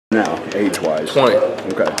Now, age-wise? 20.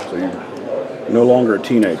 Okay, so you're no longer a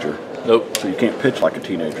teenager. Nope. So you can't pitch like a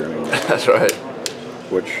teenager anymore. That's right.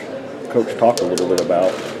 Which Coach talked a little bit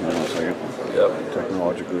about. Hold on a second. Yep.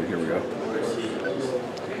 Technologically, here we go.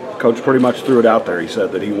 Coach pretty much threw it out there. He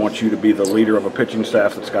said that he wants you to be the leader of a pitching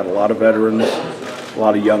staff that's got a lot of veterans, a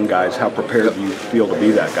lot of young guys. How prepared do you feel to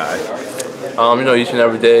be that guy? Each and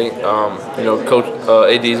every day, Coach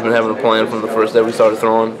AD's been having a plan from the first day we started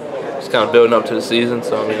throwing. Just kind of building up to the season.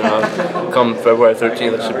 So, come February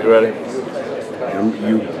 13th, I should be ready.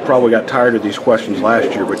 You probably got tired of these questions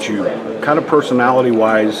last year, but you kind of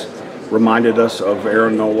personality-wise reminded us of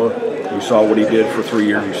Aaron Nola. You saw what he did for 3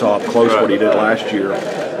 years. You saw up close what he did last year.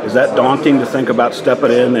 Is that daunting to think about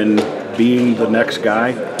stepping in and being the next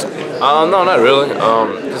guy? No, not really.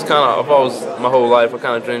 Just kind of, I've always, my whole life, I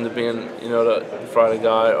kind of dreamed of being, the Friday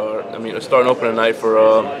guy, or starting opening night for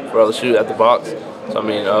LSU at the box. So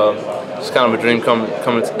it's kind of a dream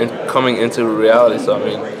coming into reality. So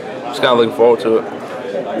just kind of looking forward to it.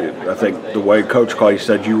 I think the way Coach called you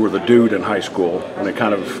said you were the dude in high school, and it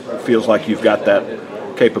kind of feels like you've got that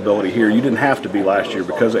capability here. You didn't have to be last year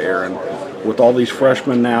because of Aaron. With all these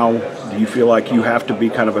freshmen now, do you feel like you have to be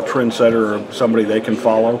kind of a trendsetter or somebody they can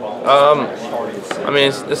follow?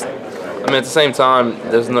 At the same time,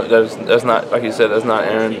 there's not, like you said, that's not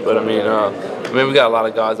Aaron, but we got a lot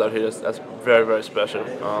of guys out here that's very, very special.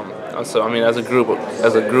 So as a group,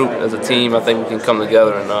 as a team, I think we can come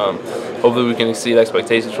together and hopefully we can exceed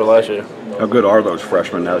expectations for last year. How good are those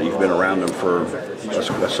freshmen now that you've been around them for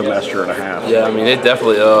a semester and a half? Yeah, they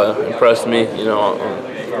definitely impressed me.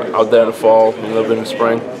 Out there in the fall, a little bit in the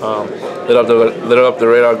spring, lit up the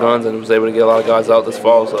radar guns, and was able to get a lot of guys out this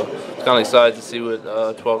fall. So it's kind of excited to see what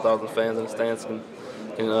 12,000 fans in the stands can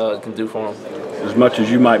do for them. As much as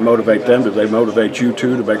you might motivate them, do they motivate you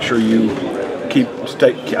too to make sure you keep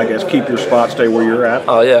your spot, stay where you're at?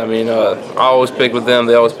 Yeah, I always pick with them,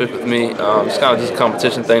 they always pick with me. It's kind of just a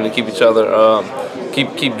competition thing to keep each other,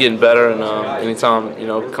 keep getting better, and anytime,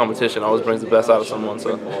 competition always brings the best out of someone.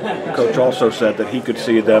 So, Coach also said that he could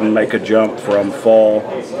see them make a jump from fall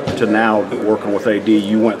to now working with AD.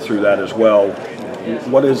 You went through that as well.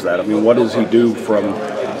 What is that? What does he do from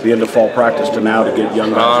the end of fall practice to now to get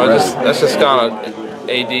young guys ready? That's just kind of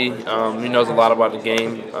AD. He knows a lot about the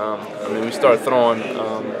game. We started throwing.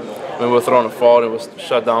 We were throwing in the fall. It was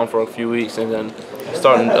shut down for a few weeks, and then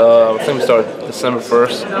I think we started December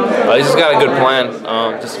 1st. He's just got a good plan.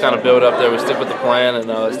 Just kind of build up there. We stick with the plan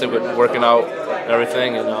and stick with working out and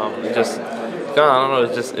everything, and it just, I don't know.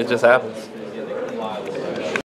 It just happens.